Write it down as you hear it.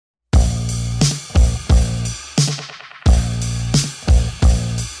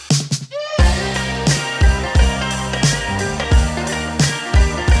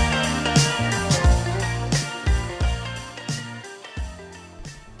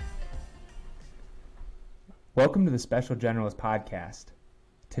Welcome to the Special Generalist Podcast.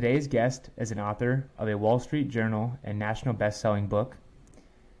 Today's guest is an author of a Wall Street Journal and national best-selling book.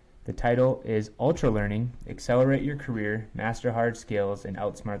 The title is Ultra Learning: Accelerate Your Career, Master Hard Skills, and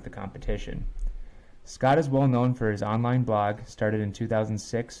Outsmart the Competition. Scott is well known for his online blog, started in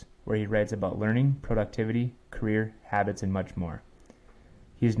 2006, where he writes about learning, productivity, career, habits, and much more.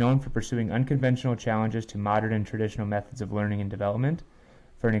 He is known for pursuing unconventional challenges to modern and traditional methods of learning and development.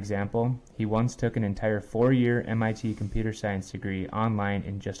 For an example, he once took an entire 4-year MIT computer science degree online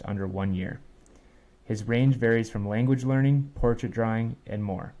in just under 1 year. His range varies from language learning, portrait drawing, and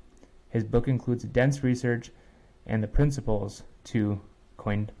more. His book includes dense research and the principles to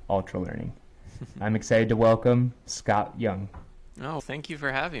coined ultra learning. I'm excited to welcome Scott Young. Oh, thank you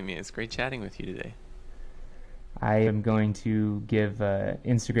for having me. It's great chatting with you today. I am going to give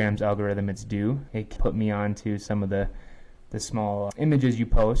Instagram's algorithm its due. It put me on to some of the small images you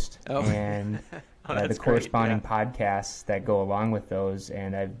post and the corresponding podcasts that go along with those.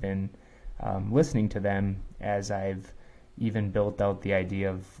 And I've been listening to them as I've even built out the idea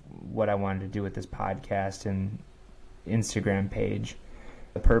of what I wanted to do with this podcast and Instagram page.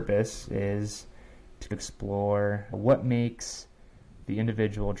 The purpose is to explore what makes the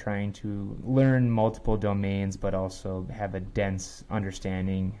individual trying to learn multiple domains but also have a dense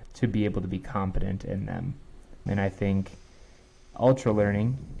understanding to be able to be competent in them. And I think ultra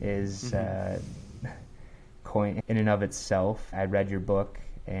learning is coin in and of itself. I read your book,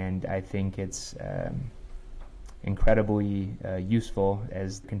 and I think it's incredibly useful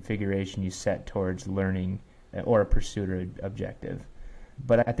as the configuration you set towards learning or a pursuit or objective.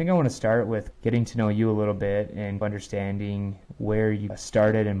 But I think I want to start with getting to know you a little bit and understanding where you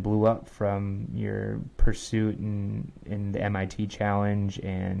started and blew up from your pursuit in the MIT challenge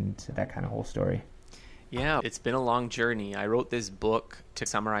and that kind of whole story. Yeah, it's been a long journey. I wrote this book to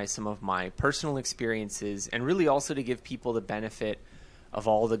summarize some of my personal experiences and really also to give people the benefit of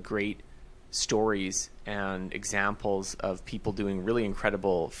all the great stories and examples of people doing really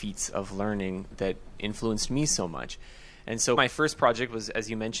incredible feats of learning that influenced me so much. And so my first project was, as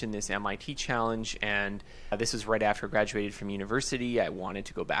you mentioned, this MIT challenge, and this was right after I graduated from university. I wanted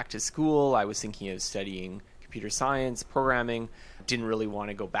to go back to school. I was thinking of studying computer science, programming. Didn't really want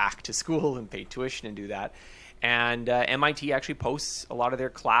to go back to school and pay tuition and do that. And MIT actually posts a lot of their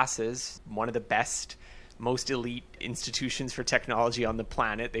classes, one of the best, most elite institutions for technology on the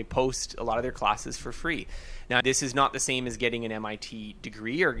planet. They post a lot of their classes for free. Now, this is not the same as getting an MIT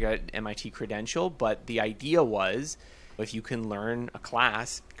degree or get MIT credential, but the idea was if you can learn a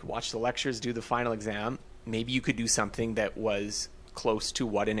class, you can watch the lectures, do the final exam, maybe you could do something that was close to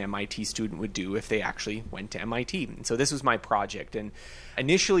what an MIT student would do if they actually went to MIT. And so this was my project. And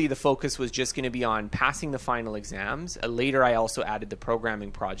initially, the focus was just going to be on passing the final exams. Later, I also added the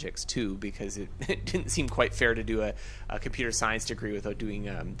programming projects too, because it didn't seem quite fair to do a computer science degree without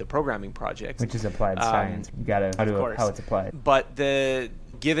doing the programming projects. Which is applied science. You got to know how it's applied. But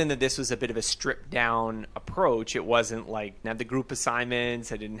given that this was a bit of a stripped down approach, it wasn't like I had the group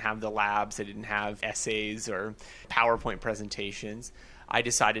assignments, I didn't have the labs, I didn't have essays or PowerPoint presentations. I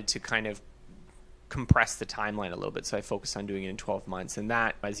decided to kind of compress the timeline a little bit, so I focused on doing it in 12 months. And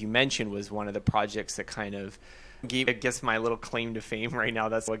that, as you mentioned, was one of the projects that kind of gave, I guess, my little claim to fame right now.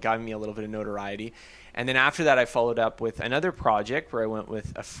 That's what got me a little bit of notoriety. And then after that, I followed up with another project where I went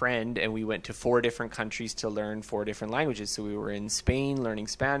with a friend, and we went to 4 different countries to learn 4 different languages. So we were in Spain learning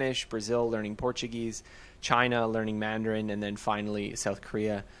Spanish, Brazil learning Portuguese, China learning Mandarin, and then finally South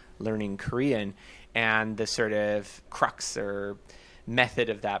Korea learning Korean. And the sort of crux or method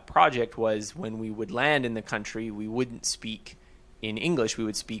of that project was when we would land in the country, we wouldn't speak in English. We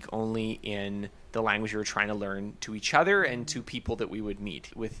would speak only in the language we were trying to learn to each other and to people that we would meet,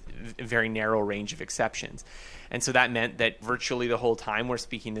 with a very narrow range of exceptions. And so that meant that virtually the whole time we're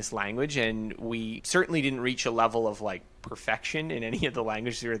speaking this language, and we certainly didn't reach a level of like perfection in any of the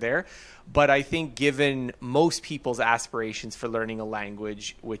languages that were there. But I think given most people's aspirations for learning a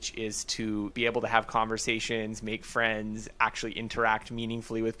language, which is to be able to have conversations, make friends, actually interact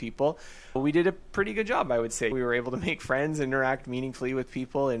meaningfully with people, we did a pretty good job, I would say. We were able to make friends, interact meaningfully with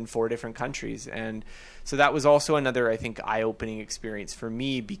people in 4 different countries. And so that was also another, I think, eye-opening experience for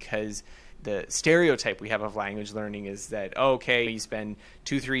me, because the stereotype we have of language learning is that, okay, you spend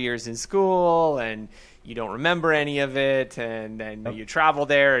 2-3 years in school and you don't remember any of it, and then you travel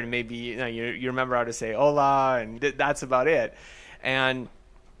there and maybe you remember how to say hola, and that's about it. And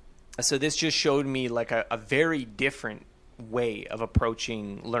so this just showed me like a very different way of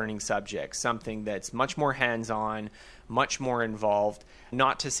approaching learning subjects, something that's much more hands-on, much more involved.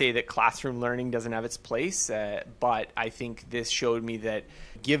 Not to say that classroom learning doesn't have its place, but I think this showed me that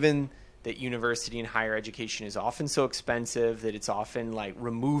given that university and higher education is often so expensive, that it's often like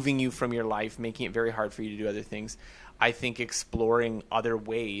removing you from your life, making it very hard for you to do other things. I think exploring other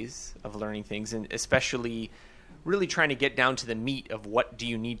ways of learning things, and especially really trying to get down to the meat of what do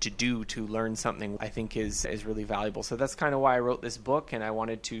you need to do to learn something, I think is really valuable. So that's kind of why I wrote this book, and I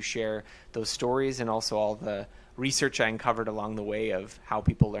wanted to share those stories and also all the research I uncovered along the way of how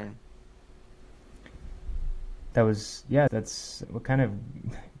people learn. That's what kind of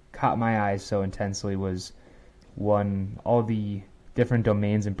caught my eyes so intensely was, one, all the different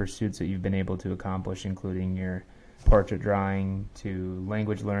domains and pursuits that you've been able to accomplish, including your portrait drawing to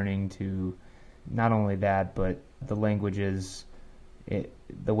language learning to not only that, but the languages,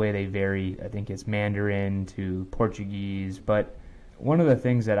 the way they vary. I think it's Mandarin to Portuguese. But one of the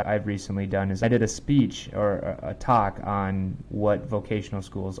things that I've recently done is I did a speech or a talk on what vocational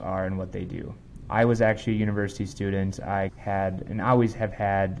schools are and what they do. I was actually a university student. I had and always have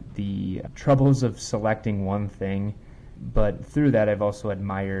had the troubles of selecting one thing, but through that I've also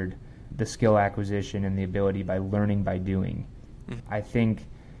admired the skill acquisition and the ability by learning by doing. I think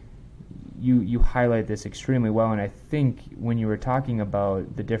you highlight this extremely well, and I think when you were talking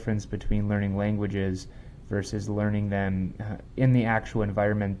about the difference between learning languages versus learning them in the actual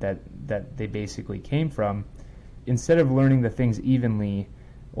environment that they basically came from, instead of learning the things evenly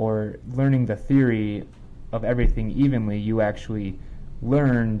or learning the theory of everything evenly, you actually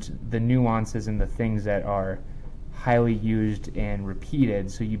learned the nuances and the things that are highly used and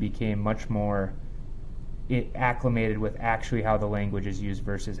repeated, so you became much more acclimated with actually how the language is used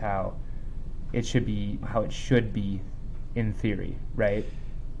versus how it should be in theory, right?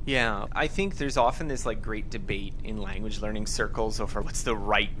 Yeah, I think there's often this like great debate in language learning circles over what's the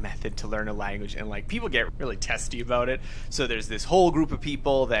right method to learn a language, and like people get really testy about it. So there's this whole group of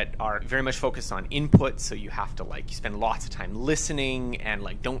people that are very much focused on input, so you have to you spend lots of time listening and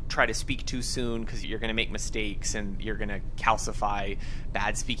don't try to speak too soon because you're going to make mistakes and you're going to calcify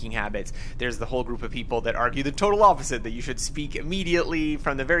bad speaking habits. There's the whole group of people that argue the total opposite, that you should speak immediately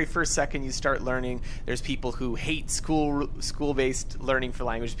from the very first second you start learning. There's people who hate school-based learning for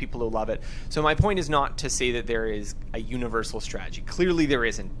language, people who love it. So my point is not to say that there is a universal strategy. Clearly there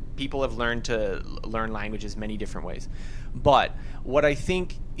isn't. People have learned to learn languages many different ways. But what I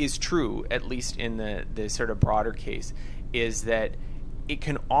think is true, at least in the sort of broader case, is that it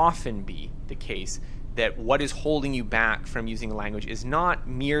can often be the case that what is holding you back from using a language is not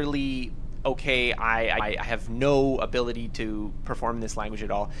merely, okay, I have no ability to perform this language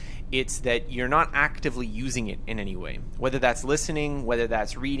at all. It's that you're not actively using it in any way. Whether that's listening, whether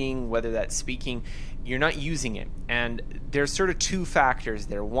that's reading, whether that's speaking, you're not using it. And there's sort of two factors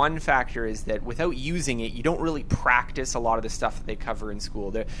there. One factor is that without using it, you don't really practice a lot of the stuff that they cover in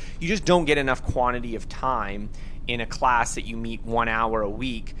school. You just don't get enough quantity of time in a class that you meet 1 hour a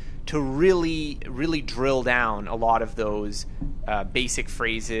week to really, really drill down a lot of those basic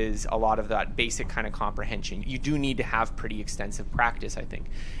phrases, a lot of that basic kind of comprehension. You do need to have pretty extensive practice, I think.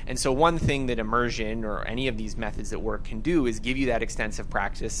 And so one thing that immersion or any of these methods that work can do is give you that extensive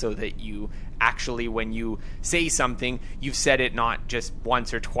practice so that you actually, when you say something, you've said it not just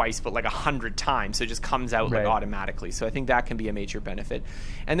once or twice, but 100 times. So it just comes out right. Automatically. So I think that can be a major benefit.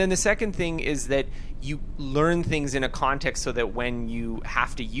 And then the second thing is that you learn things in a context so that when you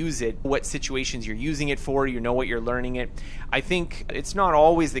have to use it, what situations you're using it for, you know what you're learning it. I think it's not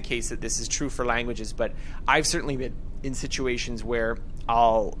always the case that this is true for languages, but I've certainly been in situations where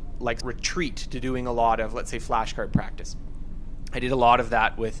I'll retreat to doing a lot of, let's say, flashcard practice. I did a lot of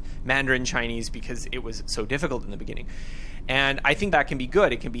that with Mandarin Chinese because it was so difficult in the beginning. And I think that can be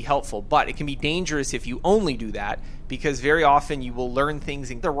good, it can be helpful, but it can be dangerous if you only do that, because very often you will learn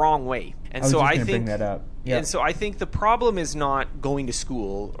things in the wrong way. And so I think bring that up. Yep. And so I think the problem is not going to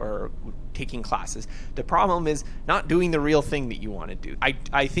school or taking classes. The problem is not doing the real thing that you want to do.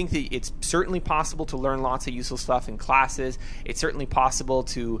 I think that it's certainly possible to learn lots of useful stuff in classes. It's certainly possible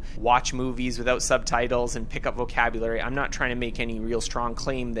to watch movies without subtitles and pick up vocabulary. I'm not trying to make any real strong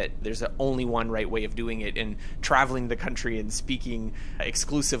claim that there's only one right way of doing it, and traveling the country and speaking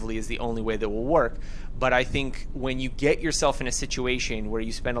exclusively is the only way that will work. But I think when you get yourself in a situation where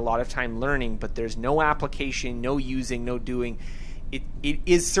you spend a lot of time learning, but there's no application, no using, no doing, it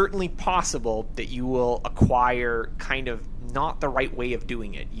is certainly possible that you will acquire kind of not the right way of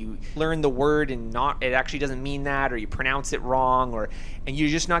doing it. You learn the word and it actually doesn't mean that, or you pronounce it wrong, and you're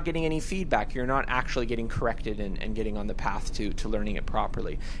just not getting any feedback. You're not actually getting corrected and getting on the path to learning it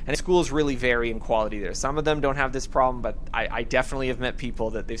properly. And schools really vary in quality there. Some of them don't have this problem, but I definitely have met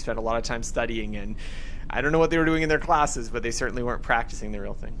people that they've spent a lot of time studying, and I don't know what they were doing in their classes, but they certainly weren't practicing the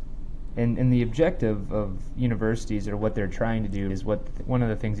real thing. And the objective of universities, or what they're trying to do, is one of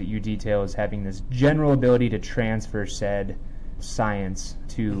the things that you detail is having this general ability to transfer said science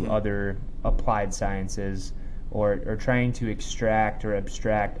to other applied sciences, or trying to extract or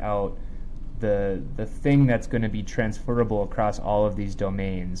abstract out the thing that's going to be transferable across all of these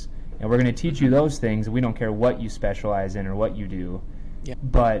domains. And we're going to teach you those things. We don't care what you specialize in or what you do. Yeah.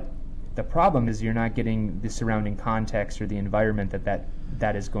 But the problem is you're not getting the surrounding context or the environment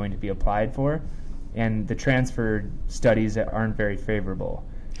that is going to be applied for. And the transfer studies aren't very favorable.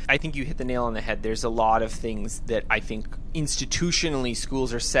 I think you hit the nail on the head. There's a lot of things that I think institutionally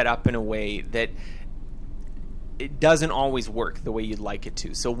schools are set up in a way that it doesn't always work the way you'd like it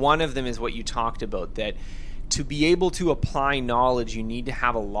to. So one of them is what you talked about, that to be able to apply knowledge, you need to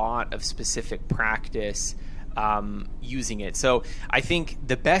have a lot of specific practice using it. So I think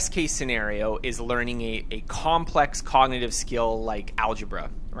the best case scenario is learning a complex cognitive skill like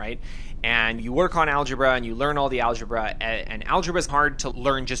algebra, right? And you work on algebra and you learn all the algebra, and algebra is hard to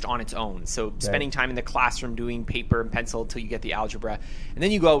learn just on its own. So spending time in the classroom doing paper and pencil until you get the algebra, and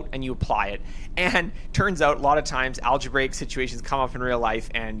then you go out and you apply it. And turns out a lot of times algebraic situations come up in real life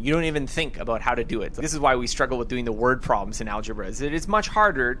and you don't even think about how to do it. So this is why we struggle with doing the word problems in algebra. It is much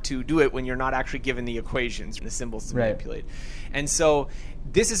harder to do it when you're not actually given the equations and the symbols to manipulate. And so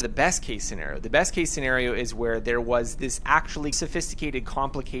this is the best case scenario. The best case scenario is where there was this actually sophisticated,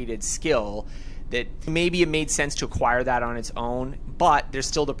 complicated skill that maybe it made sense to acquire that on its own, but there's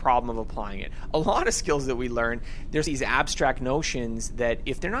still the problem of applying it. A lot of skills that we learn, there's these abstract notions that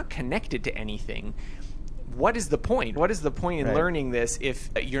if they're not connected to anything, what is the point? What is the point in learning this if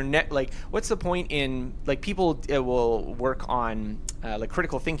you're what's the point in, people will work on,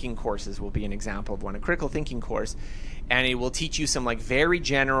 critical thinking courses will be an example of one, a critical thinking course, and it will teach you some very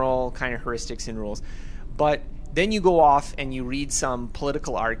general kind of heuristics and rules. But then you go off and you read some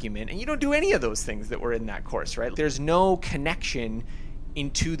political argument and you don't do any of those things that were in that course, right? There's no connection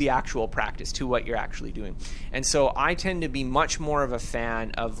into the actual practice, to what you're actually doing. And so I tend to be much more of a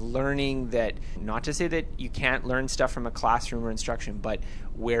fan of learning that, not to say that you can't learn stuff from a classroom or instruction, but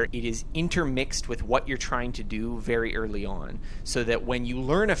where it is intermixed with what you're trying to do very early on, so that when you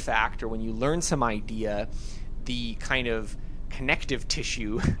learn a fact or when you learn some idea, the kind of connective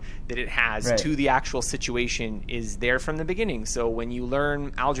tissue that it has to the actual situation is there from the beginning. So when you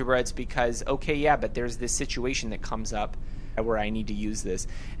learn algebra, it's because, but there's this situation that comes up where I need to use this.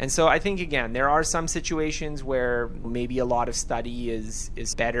 And so I think, again, there are some situations where maybe a lot of study is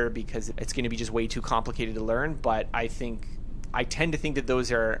better because it's going to be just way too complicated to learn, but I tend to think that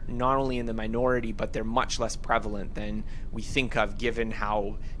those are not only in the minority, but they're much less prevalent than we think of, given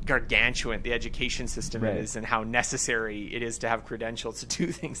how gargantuan the education system is and how necessary it is to have credentials to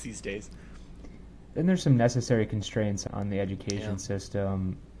do things these days. And there's some necessary constraints on the education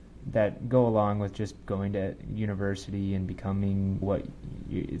system that go along with just going to university and becoming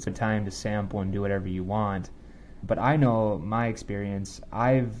it's a time to sample and do whatever you want. But I know my experience,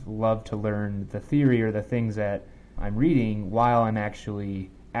 I've loved to learn the theory or the things that I'm reading while I'm actually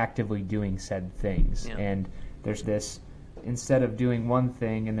actively doing said things. And there's this, instead of doing one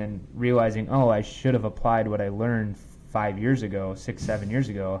thing and then realizing, I should have applied what I learned 5 years ago, 6, 7 years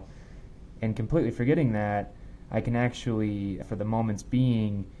ago, and completely forgetting that, I can actually, for the moments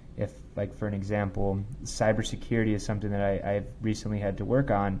being, if, for an example, cybersecurity is something that I've recently had to work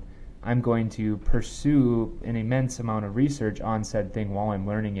on, I'm going to pursue an immense amount of research on said thing while I'm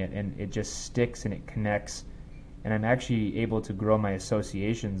learning it, and it just sticks and it connects. And I'm actually able to grow my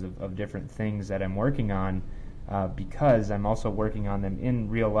associations of different things that I'm working on because I'm also working on them in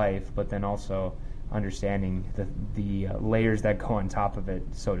real life, but then also understanding the layers that go on top of it,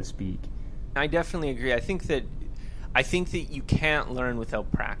 so to speak. I definitely agree. I think that you can't learn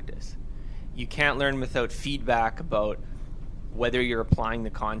without practice. You can't learn without feedback about whether you're applying the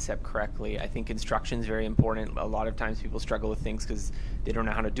concept correctly. I think instruction is very important. A lot of times people struggle with things because they don't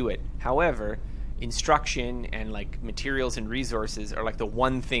know how to do it. However, instruction and materials and resources are the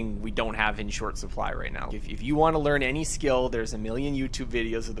one thing we don't have in short supply right now. If you want to learn any skill, there's a million YouTube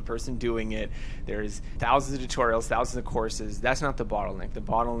videos of the person doing it. There's thousands of tutorials, thousands of courses. That's not the bottleneck. The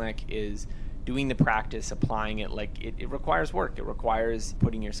bottleneck is doing the practice, applying it. It requires work. It requires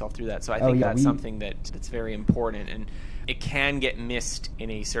putting yourself through that. So I think that's something that's very important, and it can get missed in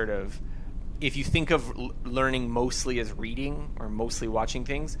a sort of, if you think of learning mostly as reading or mostly watching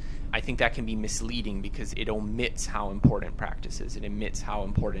things, I think that can be misleading because it omits how important practice is. It omits how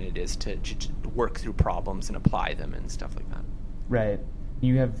important it is to work through problems and apply them and stuff like that. Right.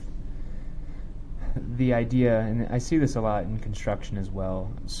 You have the idea, and I see this a lot in construction as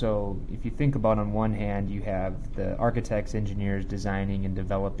well. So if you think about, on one hand, you have the architects, engineers designing and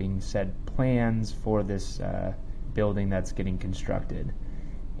developing said plans for this building that's getting constructed.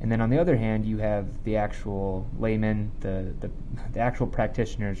 And then on the other hand, you have the actual laymen, the actual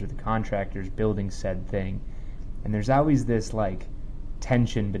practitioners or the contractors building said thing. And there's always this like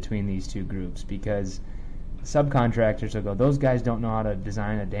tension between these two groups, because subcontractors will go, those guys don't know how to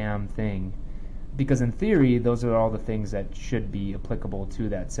design a damn thing. Because in theory, those are all the things that should be applicable to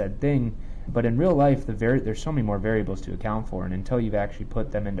that said thing. But in real life, there's so many more variables to account for. And until you've actually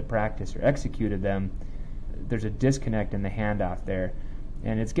put them into practice or executed them, there's a disconnect in the handoff there.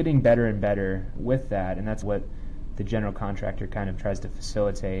 And it's getting better and better with that. And that's what the general contractor kind of tries to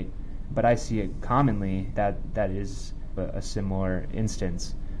facilitate. But I see it commonly that is a similar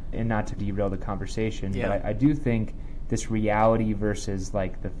instance. And not to derail the conversation, but I do think this reality versus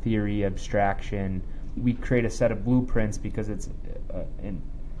like the theory abstraction, we create a set of blueprints because it's an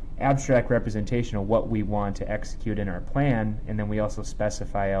abstract representation of what we want to execute in our plan, and then we also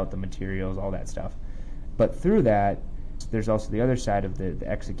specify out the materials, all that stuff. But through that, there's also the other side of the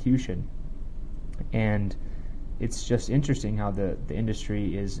execution. And it's just interesting how the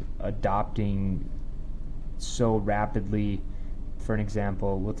industry is adopting so rapidly. For an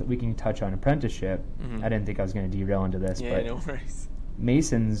example, we can touch on apprenticeship. I didn't think I was going to derail into this, but no worries.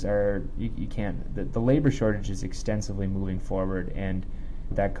 Masons are, you can't, the labor shortage is extensively moving forward, and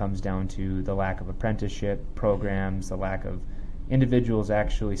that comes down to the lack of apprenticeship programs, the lack of individuals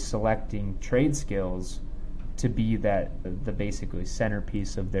actually selecting trade skills to be the basically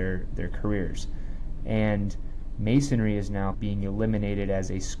centerpiece of their careers. And masonry is now being eliminated as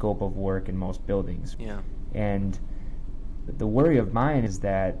a scope of work in most buildings. And the worry of mine is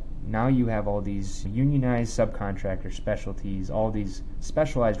that now you have all these unionized subcontractor specialties, all these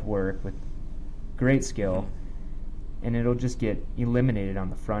specialized work with great skill, and it'll just get eliminated on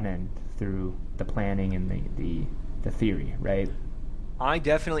the front end through the planning and the theory, right?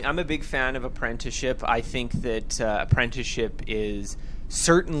 I'm a big fan of apprenticeship. I think that apprenticeship is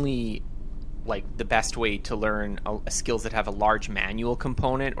certainly like the best way to learn skills that have a large manual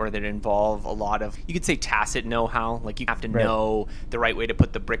component, or that involve a lot of, you could say, tacit know-how. Like you have to know the right way to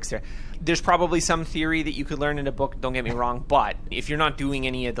put the bricks there. There's probably some theory that you could learn in a book, don't get me wrong, but if you're not doing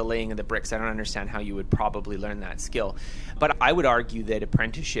any of the laying of the bricks, I don't understand how you would probably learn that skill. But I would argue that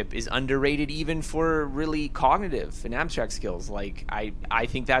apprenticeship is underrated even for really cognitive and abstract skills. Like I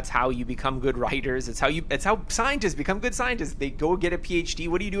think that's how you become good writers. It's how scientists become good scientists. They go get a PhD.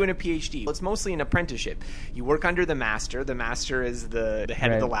 What do you do in a PhD? Well, it's mostly an apprenticeship. You work under the master. The master is the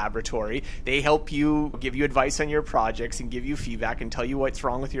head of the laboratory. They help you, give you advice on your projects and give you feedback and tell you what's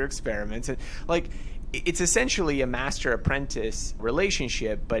wrong with your experiments. And like, it's essentially a master-apprentice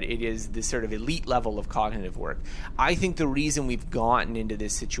relationship, but it is this sort of elite level of cognitive work. I think the reason we've gotten into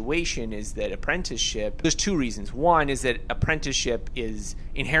this situation is that apprenticeship, there's two reasons. One is that apprenticeship is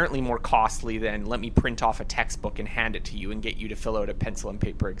inherently more costly than let me print off a textbook and hand it to you and get you to fill out a pencil and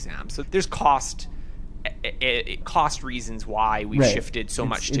paper exam. So there's cost reasons why we've shifted so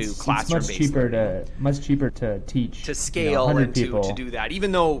much to classroom-based learning. Much cheaper to teach, to scale, and to do that.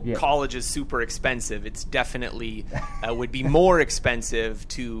 Even though Yeah. college is super expensive, it's definitely would be more expensive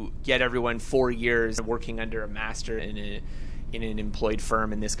to get everyone 4 years working under a master in an employed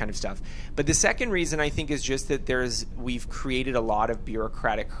firm and this kind of stuff. But the second reason, I think, is just that we've created a lot of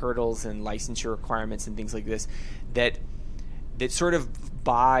bureaucratic hurdles and licensure requirements and things like this that sort of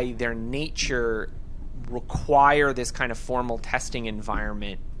by their nature require this kind of formal testing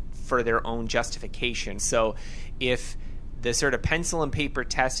environment for their own justification. So if the sort of pencil and paper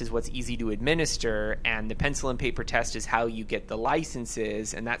test is what's easy to administer, and the pencil and paper test is how you get the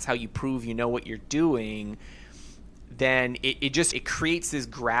licenses, and that's how you prove you know what you're doing, then it creates this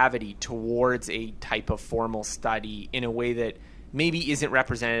gravity towards a type of formal study in a way that maybe isn't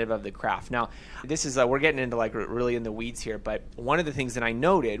representative of the craft. Now, this is we're getting into like really in the weeds here, but one of the things that I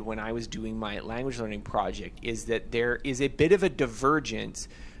noted when I was doing my language learning project is that there is a bit of a divergence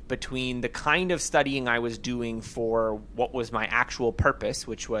between the kind of studying I was doing for what was my actual purpose,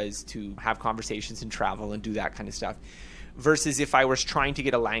 which was to have conversations and travel and do that kind of stuff, versus if I was trying to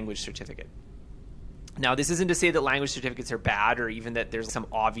get a language certificate. Now, this isn't to say that language certificates are bad or even that there's some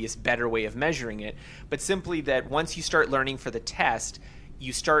obvious better way of measuring it, but simply that once you start learning for the test,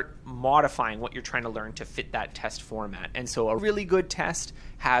 you start modifying what you're trying to learn to fit that test format. And so a really good test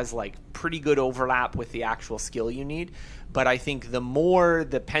has like pretty good overlap with the actual skill you need. But I think the more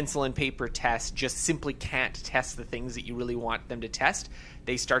the pencil and paper test just simply can't test the things that you really want them to test,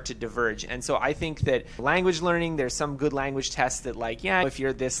 they start to diverge. And so I think that language learning, there's some good language tests that like, yeah, if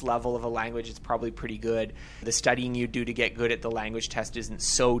you're this level of a language, it's probably pretty good. The studying you do to get good at the language test isn't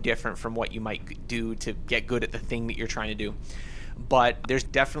so different from what you might do to get good at the thing that you're trying to do. But there's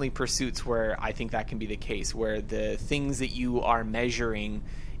definitely pursuits where I think that can be the case, where the things that you are measuring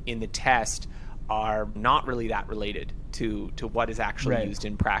in the test are not really that related to what is actually used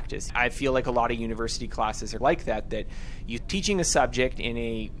in practice. I feel like a lot of university classes are like that you teaching a subject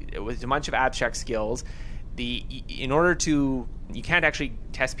with a bunch of abstract skills, you can't actually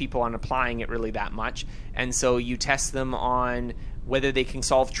test people on applying it really that much. And so you test them on whether they can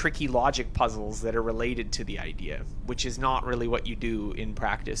solve tricky logic puzzles that are related to the idea, which is not really what you do in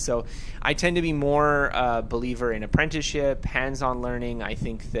practice. So I tend to be more a believer in apprenticeship, hands-on learning. I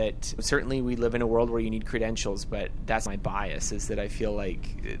think that certainly we live in a world where you need credentials, but that's my bias, is that I feel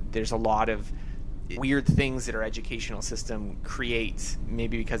like there's a lot of weird things that our educational system creates,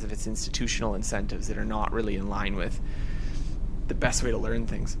 maybe because of its institutional incentives that are not really in line with the best way to learn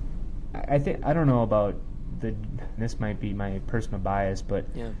things. I don't know about this might be my personal bias, but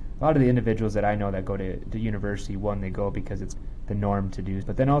yeah, a lot of the individuals that I know that go to university, one, they go because it's the norm to do,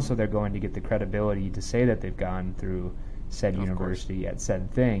 but then also they're going to get the credibility to say that they've gone through said university at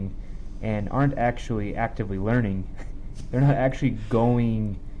said thing, and aren't actually actively learning. They're not actually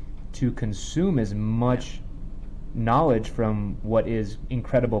going to consume as much knowledge from what is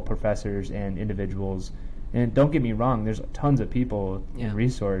incredible professors and individuals. And don't get me wrong, there's tons of people and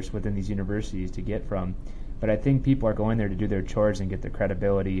resource within these universities to get from. But I think people are going there to do their chores and get their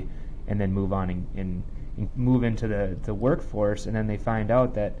credibility and then move on and move into the workforce. And then they find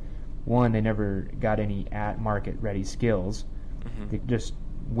out that, one, they never got any at-market-ready skills. Mm-hmm. They just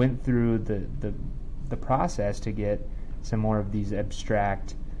went through the process to get some more of these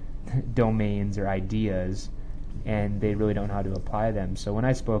abstract domains or ideas, and they really don't know how to apply them. So when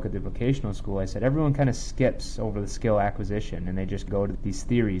I spoke at the vocational school, I said everyone kind of skips over the skill acquisition, and they just go to these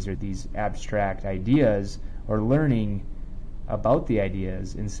theories or these abstract ideas or learning about the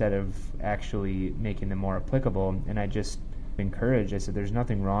ideas instead of actually making them more applicable. And I just encourage, I said there's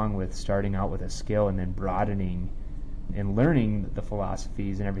nothing wrong with starting out with a skill and then broadening and learning the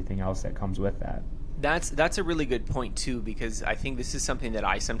philosophies and everything else that comes with that. That's a really good point too, because I think this is something that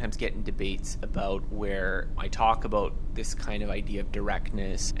I sometimes get in debates about, where I talk about this kind of idea of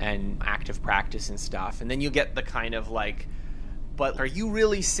directness and active practice and stuff, and then you get the kind of like, but are you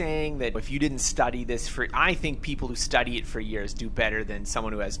really saying that if you didn't study this I think people who study it for years do better than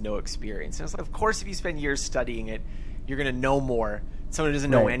someone who has no experience. And it's like, of course, if you spend years studying it, you're going to know more. Someone who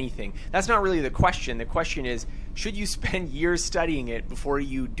doesn't know anything. That's not really the question. The question is, should you spend years studying it before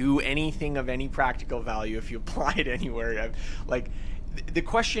you do anything of any practical value if you apply it anywhere? Like, the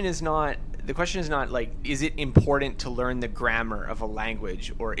question is not like, is it important to learn the grammar of a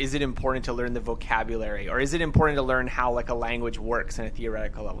language, or is it important to learn the vocabulary, or is it important to learn how like a language works on a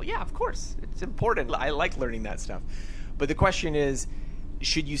theoretical level? Yeah, of course, it's important. I like learning that stuff. But the question is,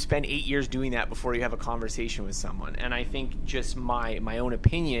 should you spend 8 years doing that before you have a conversation with someone? And I think just my own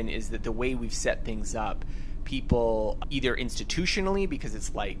opinion is that the way we've set things up, people either institutionally, because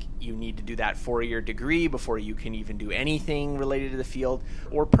it's like you need to do that 4-year degree before you can even do anything related to the field,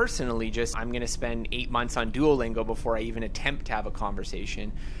 or personally, just I'm going to spend 8 months on Duolingo before I even attempt to have a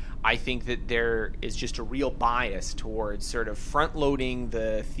conversation. I think that there is just a real bias towards sort of front-loading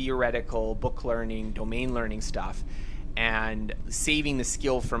the theoretical book learning, domain learning stuff, and saving the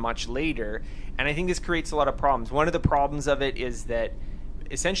skill for much later. And I think this creates a lot of problems. One of the problems of it is that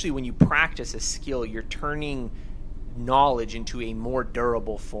essentially when you practice a skill, you're turning knowledge into a more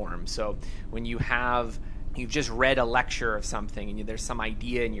durable form. So when you've just read a lecture of something and there's some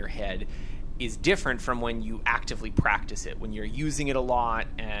idea in your head, is different from when you actively practice it. When you're using it a lot,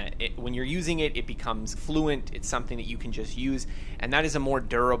 when you're using it, it becomes fluent. It's something that you can just use, and that is a more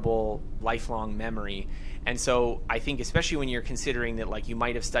durable, lifelong memory. And so I think especially when you're considering that, like, you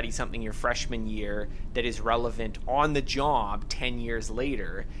might have studied something your freshman year that is relevant on the job 10 years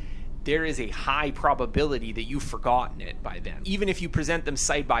later, there is a high probability that you've forgotten it by then. Even if you present them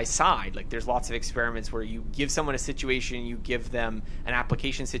side by side, like there's lots of experiments where you give someone a situation, you give them an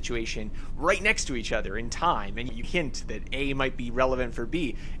application situation right next to each other in time, and you hint that A might be relevant for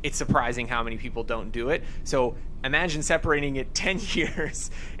B. It's surprising how many people don't do it. So imagine separating it 10 years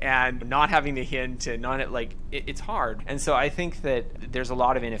and not having the hint and not like it's hard. And so I think that there's a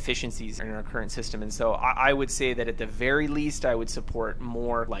lot of inefficiencies in our current system. And so I would say that at the very least, I would support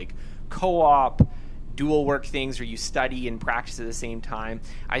more like co-op, dual work things where you study and practice at the same time.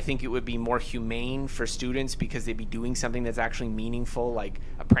 I think it would be more humane for students because they'd be doing something that's actually meaningful, like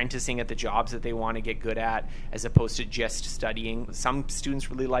apprenticing at the jobs that they want to get good at, as opposed to just studying. Some students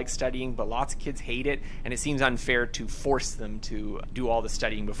really like studying, but lots of kids hate it, and it seems unfair to force them to do all the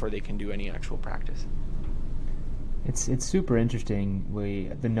studying before they can do any actual practice. It's super interesting,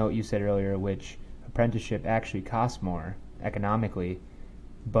 the note you said earlier, which apprenticeship actually costs more economically,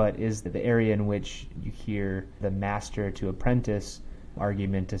 but is the area in which you hear the master to apprentice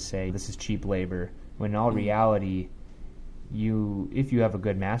argument to say this is cheap labor, when in all reality, if you have a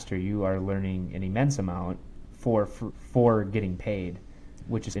good master, you are learning an immense amount for getting paid,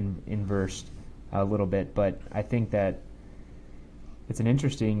 which is inversed a little bit. But I think that it's an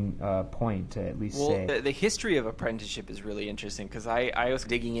interesting point to at least say. Well, the history of apprenticeship is really interesting because I was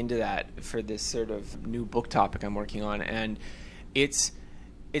digging into that for this sort of new book topic I'm working on, and it's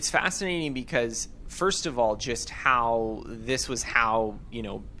fascinating because, first of all, just how this was how,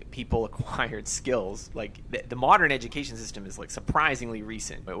 people acquired skills. Like the modern education system is like surprisingly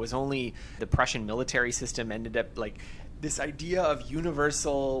recent. It was only the Prussian military system ended up like this idea of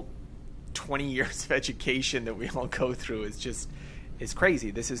universal 20 years of education that we all go through is crazy.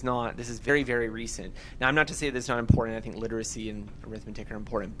 This is very, very recent. Now, I'm not to say that's not important. I think literacy and arithmetic are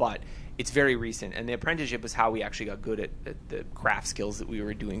important, but it's very recent. And the apprenticeship was how we actually got good at the craft skills that we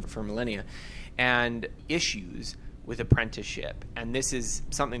were doing for millennia. And issues with apprenticeship, and this is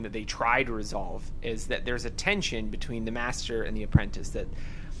something that they try to resolve, is that there's a tension between the master and the apprentice, that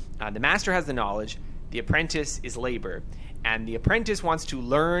the master has the knowledge, the apprentice is labor, and the apprentice wants to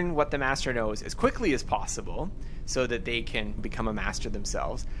learn what the master knows as quickly as possible so that they can become a master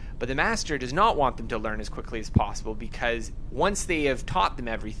themselves. But the master does not want them to learn as quickly as possible, because once they have taught them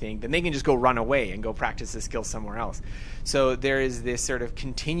everything, then they can just go run away and go practice the skill somewhere else. So there is this sort of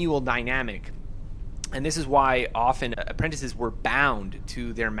continual dynamic. And this is why often apprentices were bound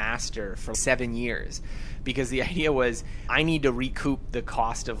to their master for 7 years, because the idea was, I need to recoup the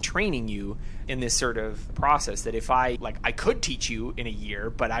cost of training you in this sort of process. That if I could teach you in a year,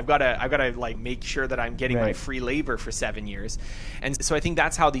 but I've got to like make sure that I'm getting my free labor for 7 years. And so I think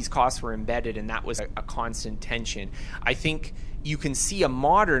that's how these costs were embedded, and that was a constant tension. I think you can see a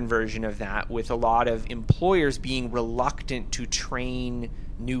modern version of that with a lot of employers being reluctant to train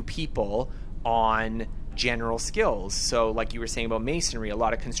new people on general skills. So like you were saying about masonry, a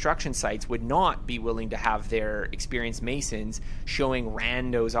lot of construction sites would not be willing to have their experienced masons showing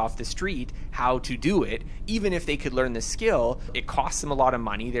randos off the street how to do it, even if they could learn the skill. It costs them a lot of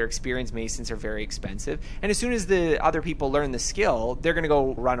money. Their experienced masons are very expensive. And as soon as the other people learn the skill, they're going to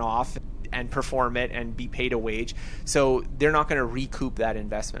go run off and perform it and be paid a wage. So they're not going to recoup that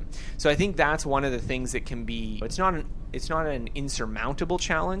investment. So I think that's one of the things that can be, it's not an insurmountable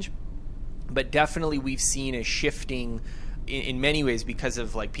challenge, but definitely we've seen a shifting in many ways because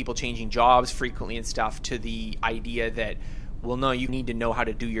of like people changing jobs frequently and stuff, to the idea that, well, no, you need to know how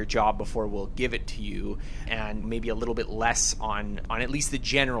to do your job before we'll give it to you, and maybe a little bit less on at least the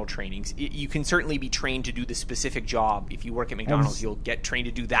general trainings. You can certainly be trained to do the specific job. If you work at McDonald's, you'll get trained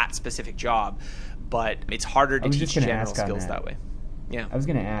to do that specific job, but it's harder to teach general skills that way. Yeah. I was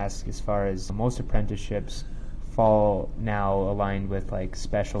going to ask, as far as most apprenticeships fall now aligned with like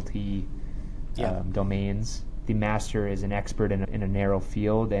specialty domains. The master is an expert in a narrow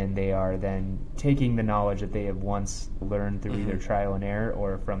field, and they are then taking the knowledge that they have once learned through either trial and error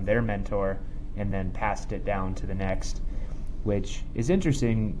or from their mentor, and then passed it down to the next, which is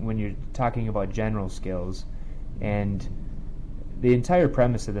interesting when you're talking about general skills. And the entire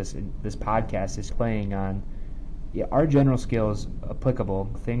premise of this podcast is playing on are general skills applicable,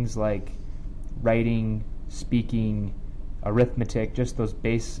 things like writing, speaking, arithmetic, just those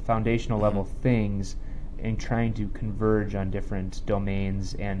base foundational level things, and trying to converge on different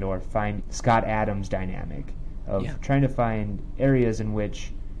domains and or find Scott Adams dynamic of trying to find areas in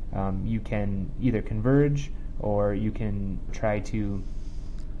which you can either converge, or you can try to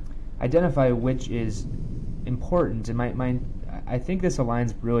identify which is important. In my mind, I think this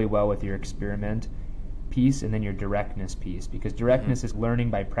aligns really well with your experiment piece and then your directness piece, because directness is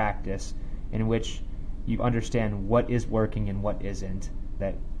learning by practice, in which you understand what is working and what isn't,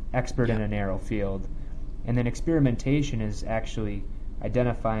 that expert in a narrow field. And then experimentation is actually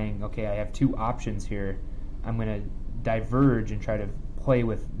identifying, okay, I have two options here. I'm going to diverge and try to play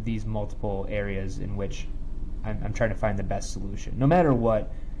with these multiple areas in which I'm trying to find the best solution. No matter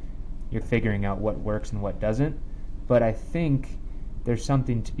what, you're figuring out what works and what doesn't. But I think there's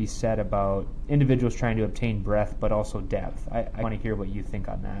something to be said about individuals trying to obtain breadth but also depth. I want to hear what you think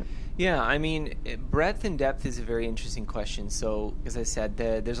on that. Yeah, I mean, breadth and depth is a very interesting question. So, as I said,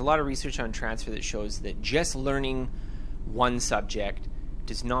 there's a lot of research on transfer that shows that just learning one subject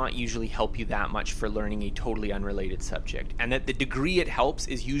does not usually help you that much for learning a totally unrelated subject. And that the degree it helps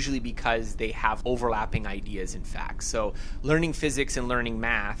is usually because they have overlapping ideas and facts. So, learning physics and learning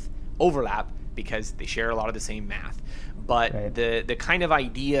math overlap because they share a lot of the same math. But right. the kind of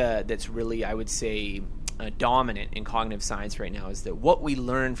idea that's really, I would say, dominant in cognitive science right now is that what we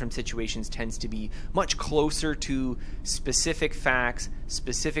learn from situations tends to be much closer to specific facts,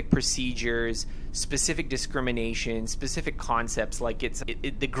 specific procedures, specific discrimination, specific concepts. Like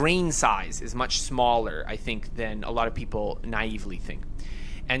the grain size is much smaller, I think, than a lot of people naively think.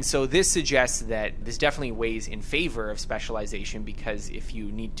 And so this suggests that this definitely weighs in favor of specialization, because if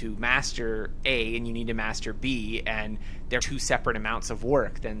you need to master A and you need to master B and they're two separate amounts of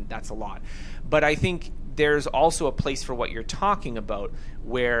work, then that's a lot. But I think there's also a place for what you're talking about,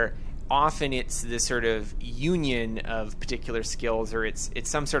 where often it's the sort of union of particular skills, or it's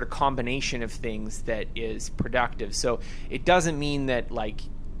some sort of combination of things that is productive. So it doesn't mean that like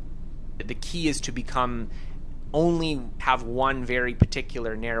the key is to only have one very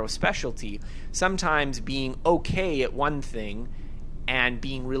particular narrow specialty. Sometimes being okay at one thing and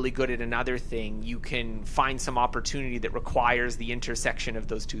being really good at another thing, you can find some opportunity that requires the intersection of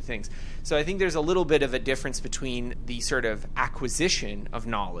those two things. So I think there's a little bit of a difference between the sort of acquisition of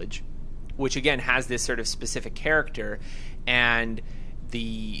knowledge, which again has this sort of specific character, and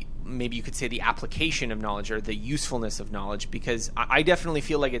maybe you could say the application of knowledge or the usefulness of knowledge, because I definitely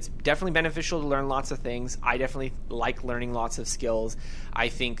feel like it's definitely beneficial to learn lots of things. I definitely like learning lots of skills. I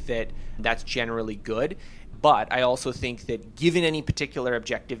think that that's generally good. But I also think that given any particular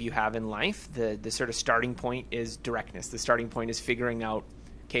objective you have in life, the sort of starting point is directness. The starting point is figuring out,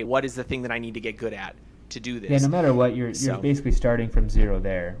 okay, what is the thing that I need to get good at to do this? Yeah, no matter what, you're basically starting from zero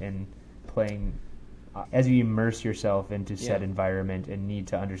there and playing as you immerse yourself into said environment and need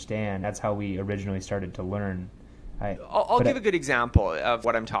to understand. That's how we originally started to learn. I'll give a good example of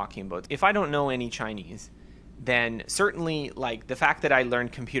what I'm talking about. If I don't know any Chinese, then certainly like the fact that I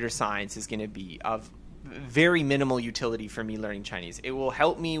learned computer science is going to be of very minimal utility for me learning Chinese. It will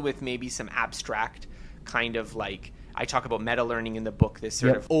help me with maybe some abstract kind of like, I talk about meta learning in the book, this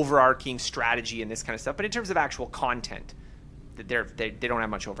sort of overarching strategy and this kind of stuff. But in terms of actual content, they don't have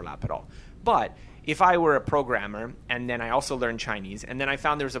much overlap at all. But if I were a programmer and then I also learned Chinese and then I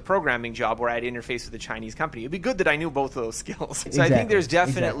found there was a programming job where I had interfaced with a Chinese company, it'd be good that I knew both of those skills. So I think there's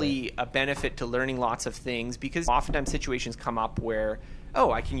definitely a benefit to learning lots of things, because oftentimes situations come up where,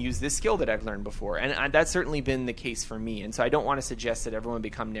 I can use this skill that I've learned before. And that's certainly been the case for me. And so I don't want to suggest that everyone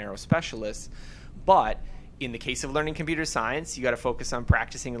become narrow specialists, but in the case of learning computer science, you got to focus on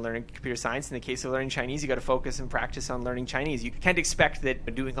practicing and learning computer science. In the case of learning Chinese, you got to focus and practice on learning Chinese. You can't expect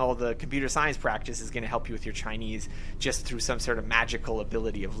that doing all the computer science practice is going to help you with your Chinese just through some sort of magical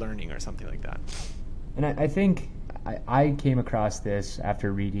ability of learning or something like that. And I think I came across this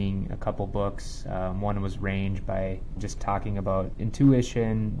after reading a couple books. One was Range, by just talking about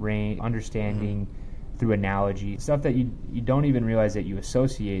intuition, range, understanding through analogy, stuff that you don't even realize that you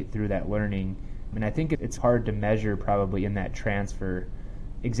associate through that learning. And I think it's hard to measure probably in that transfer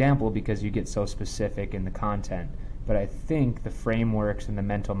example because you get so specific in the content. But I think the frameworks and the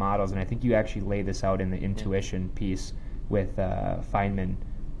mental models, and I think you actually lay this out in the intuition piece with Feynman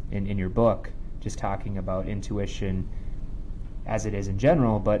in your book, just talking about intuition as it is in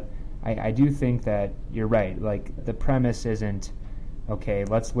general. But I do think that you're right. Like, the premise isn't, okay,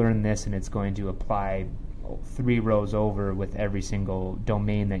 let's learn this and it's going to apply 3 rows over with every single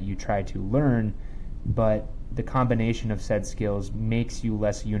domain that you try to learn, but the combination of said skills makes you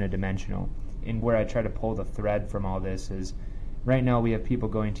less unidimensional. And where I try to pull the thread from all this is, right now we have people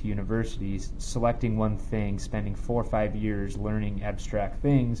going to universities, selecting one thing, spending 4 or 5 years learning abstract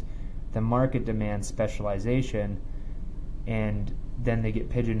things. The market demands specialization, and then they get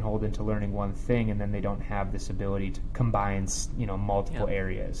pigeonholed into learning one thing, and then they don't have this ability to combine, multiple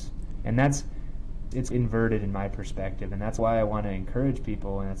areas. And it's inverted in my perspective, and that's why I want to encourage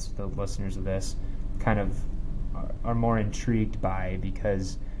people, and that's the listeners of this kind of are more intrigued by,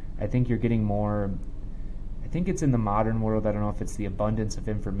 because I think you're getting more. I think it's in the modern world. I don't know if it's the abundance of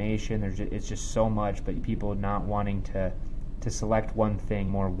information. It's just so much, but people not wanting to select one thing,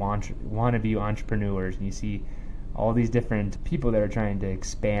 more wannabe entrepreneurs, and you see all these different people that are trying to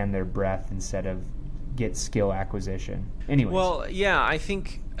expand their breadth instead of get skill acquisition. Anyways. Well, yeah, I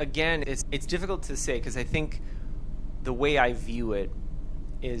think, again, it's difficult to say, because I think the way I view it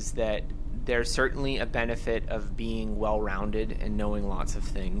is that there's certainly a benefit of being well-rounded and knowing lots of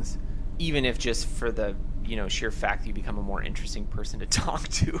things, even if just for the sheer fact that you become a more interesting person to talk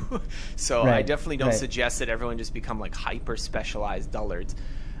to. So I definitely don't suggest that everyone just become like hyper specialized dullards.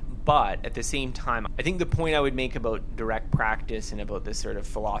 But at the same time, I think the point I would make about direct practice and about this sort of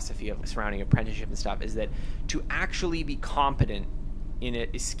philosophy of surrounding apprenticeship and stuff is that to actually be competent in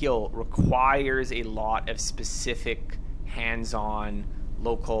a skill requires a lot of specific hands-on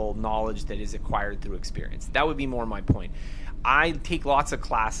local knowledge that is acquired through experience. That would be more my point. I take lots of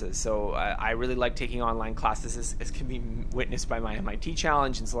classes, so I really like taking online classes, as can be witnessed by my MIT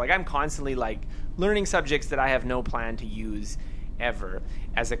challenge. And so like I'm constantly like learning subjects that I have no plan to use ever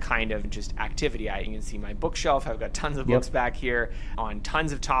as a kind of just activity. You can see my bookshelf. I've got tons of books back here on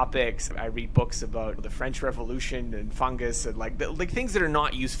tons of topics. I read books about the French Revolution and fungus and like things that are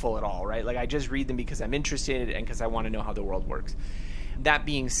not useful at all, right? Like I just read them because I'm interested and because I want to know how the world works. That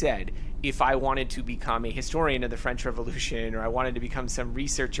being said, if I wanted to become a historian of the French Revolution, or I wanted to become some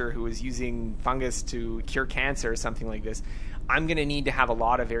researcher who was using fungus to cure cancer or something like this, I'm going to need to have a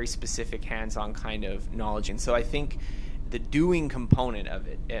lot of very specific hands-on kind of knowledge. And so I think the doing component of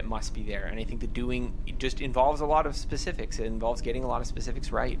it must be there. And I think the doing just involves a lot of specifics. It involves getting a lot of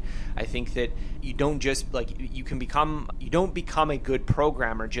specifics right. I think that you don't just you don't become a good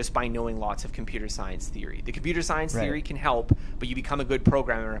programmer just by knowing lots of computer science theory. The computer science theory can help, but you become a good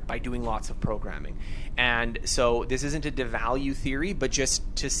programmer by doing lots of programming. And so this isn't to devalue theory, but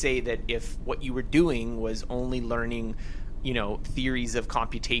just to say that if what you were doing was only learning, theories of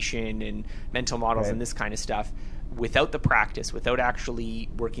computation and mental models and this kind of stuff, without the practice, without actually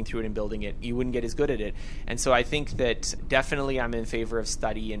working through it and building it, you wouldn't get as good at it. And so I think that definitely I'm in favor of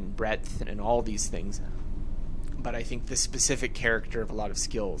study and breadth and all these things. But I think the specific character of a lot of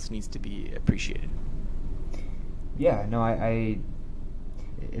skills needs to be appreciated. Yeah, no,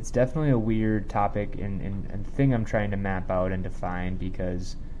 it's definitely a weird topic and thing I'm trying to map out and define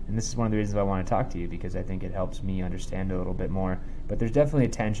because, and this is one of the reasons I want to talk to you, because I think it helps me understand it a little bit more. But there's definitely a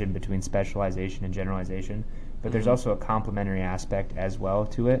tension between specialization and generalization. But there's also a complementary aspect as well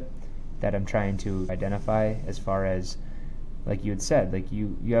to it that I'm trying to identify, as far as, like you had said, like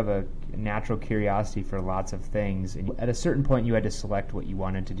you have a natural curiosity for lots of things. And at a certain point you had to select what you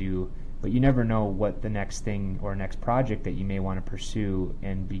wanted to do, but you never know what the next thing or next project that you may want to pursue.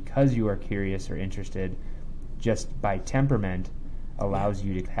 And because you are curious or interested, just by temperament, allows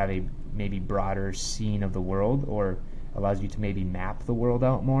you to have a maybe broader scene of the world, or allows you to maybe map the world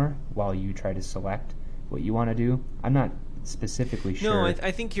out more while you try to select what you want to do. I'm not specifically sure. No,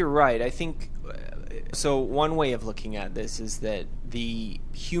 I think you're right. I think so. One way of looking at this is that the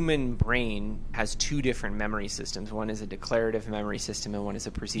human brain has two different memory systems. One is a declarative memory system and one is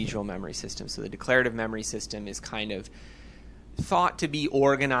a procedural memory system. So the declarative memory system is kind of thought to be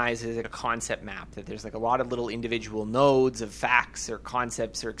organized as a concept map, that there's like a lot of little individual nodes of facts or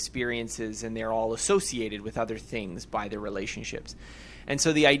concepts or experiences, and they're all associated with other things by their relationships. And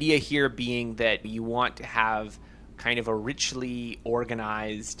so the idea here being that you want to have kind of a richly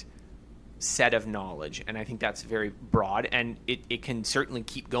organized set of knowledge, and I think that's very broad, and it can certainly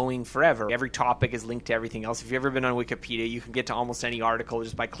keep going forever. Every topic is linked to everything else. If you've ever been on Wikipedia, you can get to almost any article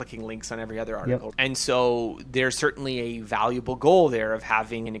just by clicking links on every other article. Yep. And so there's certainly a valuable goal there of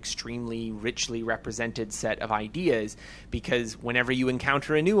having an extremely richly represented set of ideas, because whenever you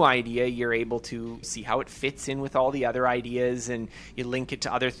encounter a new idea, you're able to see how it fits in with all the other ideas, and you link it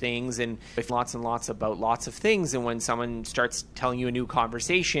to other things, and lots and lots about lots of things. And when someone starts telling you a new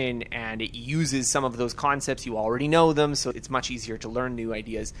conversation and it uses some of those concepts, you already know them, so it's much easier to learn new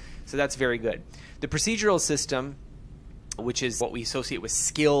ideas. So that's very good. The procedural system, which is what we associate with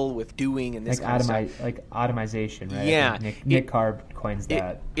skill, with doing, and this kind of stuff. Like automation, right? Yeah. Nick Carb coins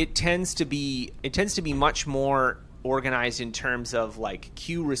that. It tends to be much more organized in terms of like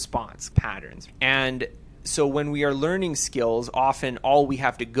cue response patterns. And so when we are learning skills, often all we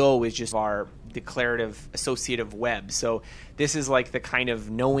have to go is just our declarative associative web. So this is like the kind of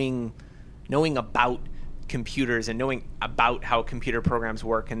knowing about computers and knowing about how computer programs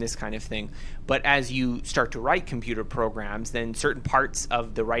work and this kind of thing. But as you start to write computer programs, then certain parts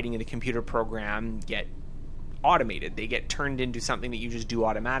of the writing of the computer program get automated. They get turned into something that you just do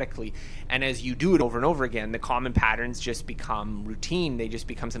automatically. And as you do it over and over again, the common patterns just become routine. They just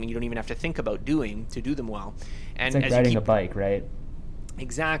become something you don't even have to think about doing to do them well. And it's like riding a bike, right?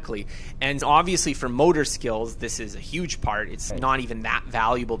 Exactly. And obviously for motor skills, this is a huge part. It's not even that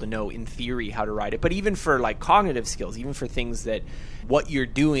valuable to know in theory how to write it. But even for like cognitive skills, even for things that what you're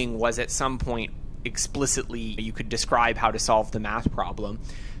doing was at some point explicitly, you could describe how to solve the math problem.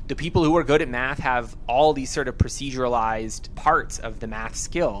 The people who are good at math have all these sort of proceduralized parts of the math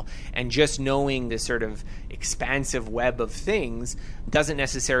skill, and just knowing this sort of expansive web of things doesn't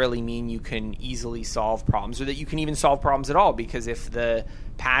necessarily mean you can easily solve problems, or that you can even solve problems at all, because if the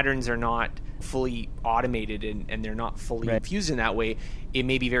patterns are not fully automated and they're not fully infused in that way, it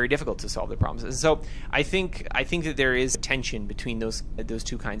may be very difficult to solve the problems. And so I think that there is tension between those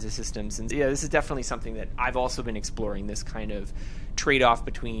two kinds of systems. And yeah, this is definitely something that I've also been exploring, this kind of trade-off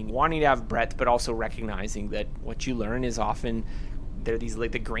between wanting to have breadth but also recognizing that what you learn is often, there are these,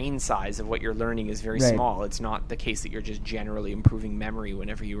 like, the grain size of what you're learning is very small. It's not the case that you're just generally improving memory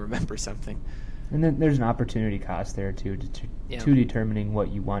whenever you remember something. And then there's an opportunity cost there too, to determining what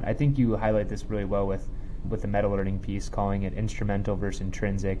you want. I think you highlight this really well with the meta learning piece, calling it instrumental versus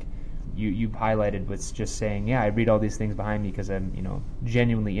intrinsic. You highlighted with just saying, I read all these things behind me because I'm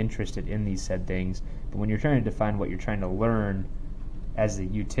genuinely interested in these said things. But when you're trying to define what you're trying to learn as a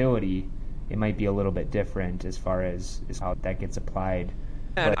utility, it might be a little bit different as far as how that gets applied.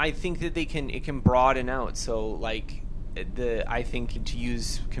 And I think that it can broaden out. So, like, I think, to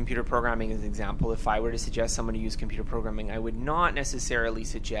use computer programming as an example, if I were to suggest someone to use computer programming, I would not necessarily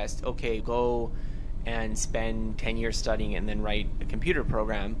suggest, okay, go and spend 10 years studying it and then write a computer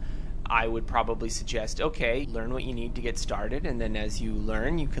program. I would probably suggest, okay, learn what you need to get started, and then as you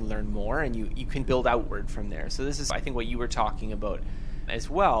learn, you can learn more, and you can build outward from there. So this is, I think, what you were talking about as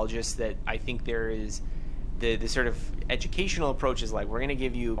well, just that I think there is the sort of educational approach is like, we're going to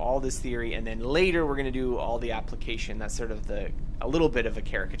give you all this theory, and then later we're going to do all the application. That's sort of a little bit of a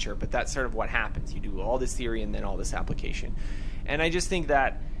caricature, but that's sort of what happens. You do all this theory and then all this application. And I just think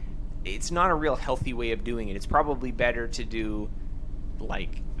that it's not a real healthy way of doing it. It's probably better to do,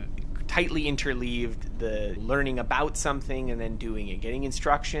 like, tightly interleaved, the learning about something and then doing it, getting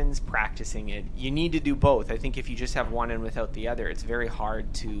instructions, practicing it. You need to do both. I think if you just have one and without the other, it's very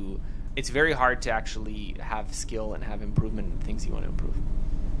hard to actually have skill and have improvement in things you want to improve.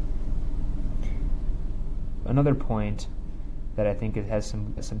 Another point that I think it has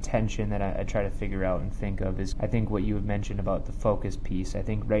some tension that I try to figure out and think of is, I think what you have mentioned about the focus piece. I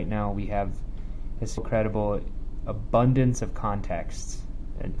think right now we have this incredible abundance of contexts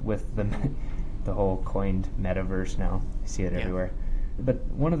with the whole coined metaverse now. I see it everywhere. But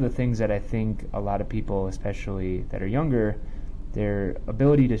one of the things that I think a lot of people, especially that are younger, their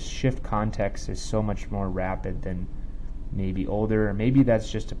ability to shift context is so much more rapid than maybe older, or maybe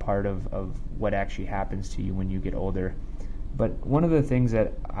that's just a part of what actually happens to you when you get older. But one of the things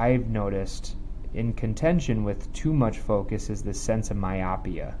that I've noticed in contention with too much focus is this sense of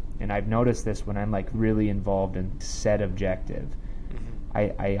myopia. And I've noticed this when I'm like really involved in set objective.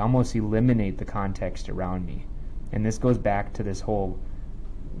 I almost eliminate the context around me. And this goes back to this whole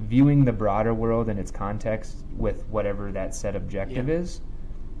viewing the broader world and its context with whatever that set objective is.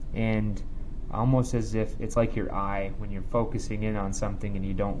 And almost as if it's like your eye when you're focusing in on something and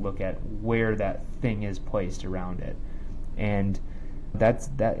you don't look at where that thing is placed around it. And that's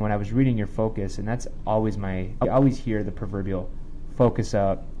that. When I was reading your focus, and that's always I always hear the proverbial focus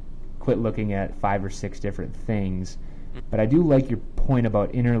up, quit looking at 5 or 6 different things. But I do like your point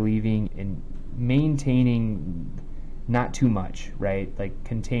about interleaving and maintaining not too much, right? Like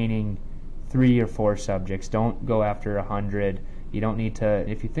containing 3 or 4 subjects. Don't go after 100. You don't need to.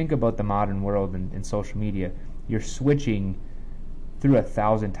 If you think about the modern world and social media, you're switching through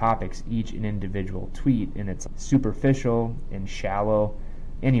 1,000 topics, each an individual tweet, and it's superficial and shallow.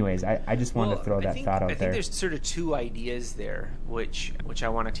 Anyways, I just wanted to throw that thought out there. I think there's sort of 2 ideas there, which I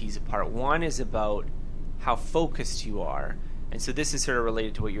want to tease apart. One is about how focused you are. And so this is sort of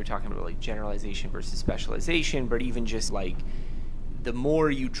related to what you were talking about, like generalization versus specialization, but even just like the more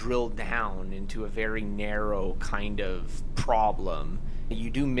you drill down into a very narrow kind of problem,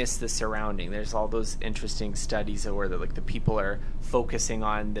 you do miss the surrounding. There's all those interesting studies where the people are focusing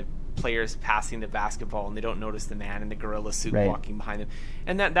on the players passing the basketball and they don't notice the man in the gorilla suit walking behind them.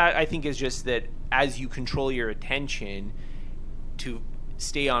 And that I think is just that as you control your attention to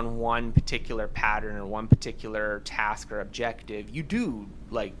stay on one particular pattern or one particular task or objective, you do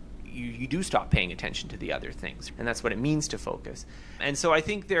you do stop paying attention to the other things, and that's what it means to focus. And so I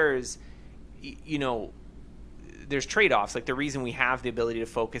think there's trade-offs. Like the reason we have the ability to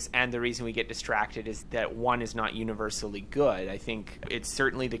focus and the reason we get distracted is that one is not universally good. I think it's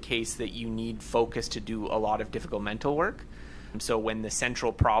certainly the case that you need focus to do a lot of difficult mental work. So when the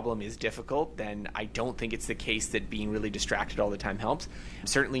central problem is difficult, then I don't think it's the case that being really distracted all the time helps.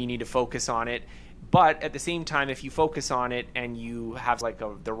 Certainly you need to focus on it. But at the same time, if you focus on it and you have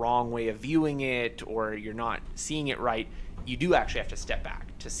the wrong way of viewing it, or you're not seeing it right, you do actually have to step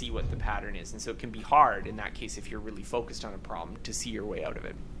back to see what the pattern is. And so it can be hard in that case, if you're really focused on a problem, to see your way out of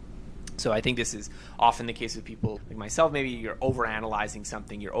it. So I think this is often the case with people like myself. Maybe you're overanalyzing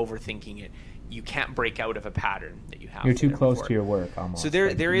something, you're overthinking it. You can't break out of a pattern that you have. You're too close to your work almost. So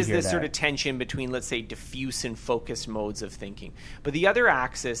there is this sort of tension between, let's say, diffuse and focused modes of thinking. But the other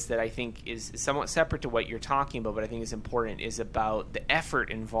axis that I think is somewhat separate to what you're talking about, but I think is important, is about the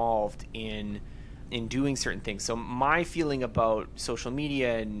effort involved in doing certain things. So my feeling about social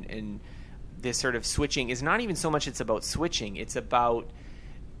media and this sort of switching is not even so much it's about switching. It's about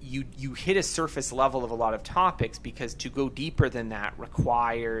you hit a surface level of a lot of topics, because to go deeper than that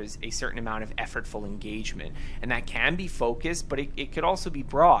requires a certain amount of effortful engagement. And that can be focused, but it could also be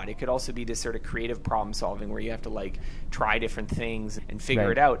broad. It could also be this sort of creative problem solving where you have to like try different things and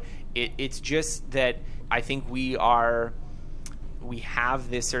figure it out. It's just that I think we have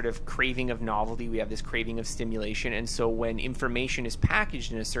this sort of craving of novelty. We have this craving of stimulation. And so when information is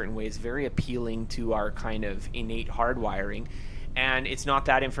packaged in a certain way, it's very appealing to our kind of innate hardwiring. And it's not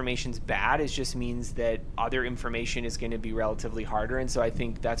that information's bad. It just means that other information is going to be relatively harder. And so I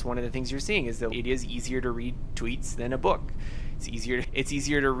think that's one of the things you're seeing, is that it is easier to read tweets than a book. It's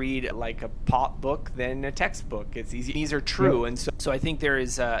easier to read like a pop book than a textbook. It's easy. These are true. Yep. And so I think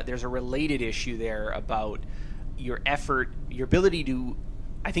there's a related issue there about your effort, your ability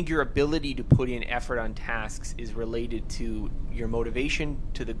to put in effort on tasks is related to your motivation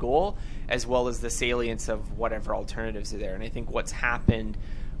to the goal, as well as the salience of whatever alternatives are there. And I think what's happened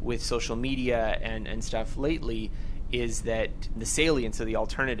with social media and stuff lately is that the salience of the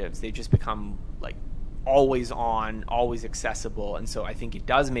alternatives, they've just become like always on, always accessible. And so I think it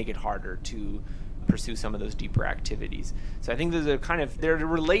does make it harder to pursue some of those deeper activities. So I think they're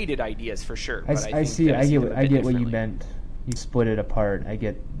related ideas for sure. But I get what you meant. You split it apart. I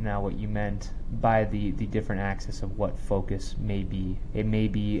get now what you meant by the different axis of what focus may be. It may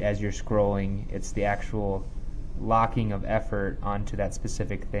be, as you're scrolling, it's the actual locking of effort onto that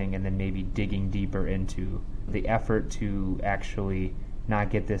specific thing, and then maybe digging deeper into the effort to actually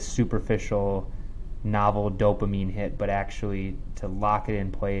not get this superficial novel dopamine hit, but actually to lock it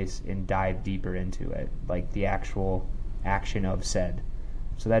in place and dive deeper into it, like the actual action of said.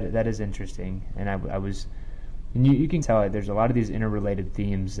 So that is interesting. And I was... And you can tell there's a lot of these interrelated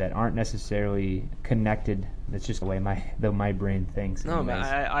themes that aren't necessarily connected. That's just the way my brain thinks. No, but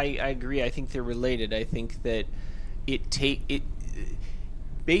I agree. I think they're related. I think that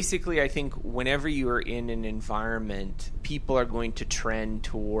basically, I think whenever you are in an environment, people are going to trend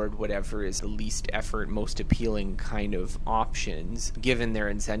toward whatever is the least effort, most appealing kind of options, given their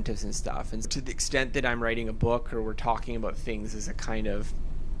incentives and stuff. And to the extent that I'm writing a book or we're talking about things as a kind of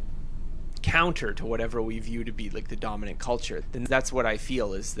counter to whatever we view to be like the dominant culture, then that's what I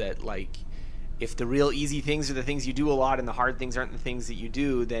feel, is that like if the real easy things are the things you do a lot and the hard things aren't the things that you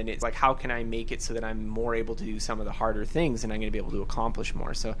do, then it's like, how can I make it so that I'm more able to do some of the harder things and I'm going to be able to accomplish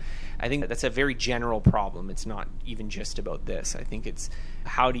more? So I think that's a very general problem. It's not even just about this. I think it's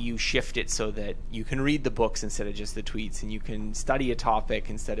how do you shift it so that you can read the books instead of just the tweets, and you can study a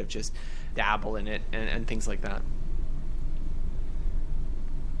topic instead of just dabble in it and things like that.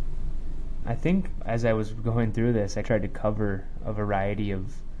 I think as I was going through this, I tried to cover a variety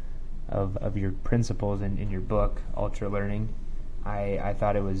of your principles in your book, Ultra Learning. I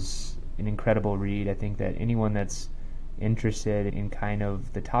thought it was an incredible read. I think that anyone that's interested in kind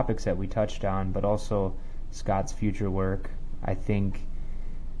of the topics that we touched on, but also Scott's future work, I think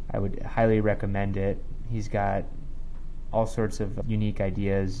I would highly recommend it. He's got all sorts of unique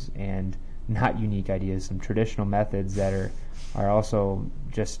ideas and not unique ideas, some traditional methods that are also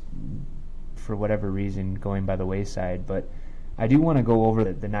just, for whatever reason, going by the wayside. But I do want to go over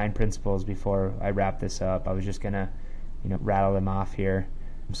the 9 principles before I wrap this up. I was just going to rattle them off here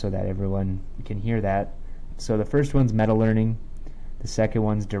so that everyone can hear that. So the first one's meta learning. The second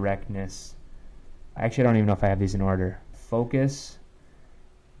one's directness. Actually, I don't even know if I have these in order. Focus,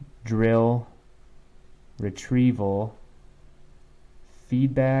 drill, retrieval,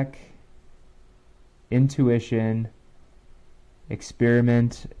 feedback, intuition,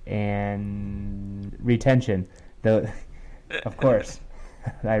 experiment, and retention. Of course,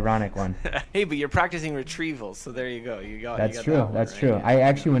 the ironic one. Hey, but you're practicing retrieval, so there you go. That's true. That's true. I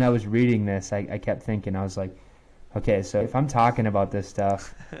actually, when I was reading this, I kept thinking, I was like, okay, so if I'm talking about this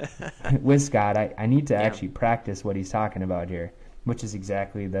stuff with Scott, I need to actually practice what he's talking about here, which is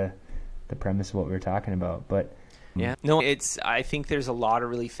exactly the premise of what we were talking about. But I think there's a lot of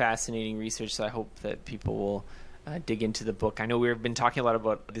really fascinating research, so I hope that people will dig into the book. I know we've been talking a lot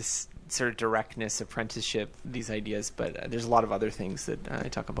about this sort of directness, apprenticeship, these ideas, but there's a lot of other things that I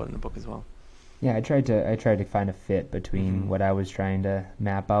talk about in the book as well. Yeah, I tried to find a fit between what I was trying to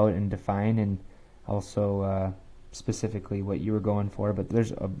map out and define, and also specifically what you were going for, but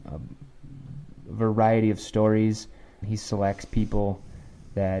there's a variety of stories. He selects people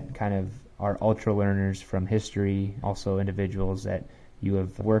that kind of are ultra learners from history, also individuals that you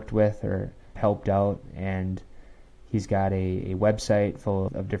have worked with or helped out, and he's got a website full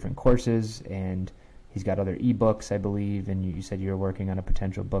of different courses, and he's got other ebooks, I believe, and you said you were working on a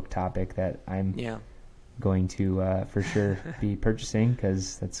potential book topic that I'm going to for sure be purchasing,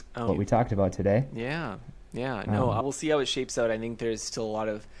 because that's what we talked about today. Yeah. No, we'll see how it shapes out. I think there's still a lot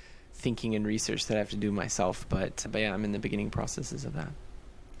of thinking and research that I have to do myself, but yeah, I'm in the beginning processes of that.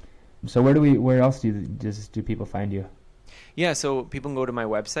 So where else do people find you? Yeah, so people can go to my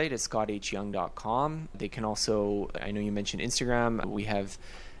website at scotthyoung.com. They can also, I know you mentioned Instagram. We have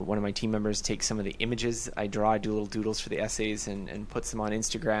one of my team members take some of the images I draw. I do little doodles for the essays and puts them on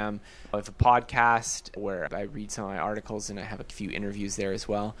Instagram. I have a podcast where I read some of my articles, and I have a few interviews there as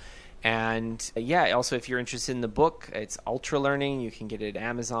well. And also if you're interested in the book, it's Ultra Learning. You can get it at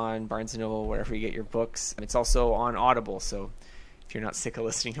Amazon, Barnes & Noble, wherever you get your books. It's also on Audible, so if you're not sick of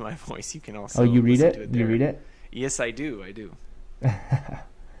listening to my voice, you can also you read listen it? to it there. You read it? Yes, I do.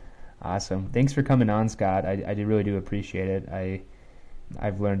 Awesome. Thanks for coming on, Scott. I really do appreciate it.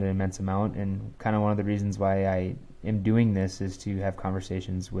 I've learned an immense amount, and kind of one of the reasons why I am doing this is to have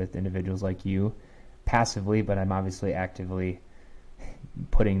conversations with individuals like you, passively, but I'm obviously actively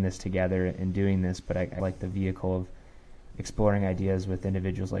putting this together and doing this, but I like the vehicle of exploring ideas with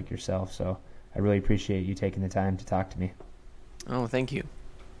individuals like yourself. So I really appreciate you taking the time to talk to me. Oh, thank you.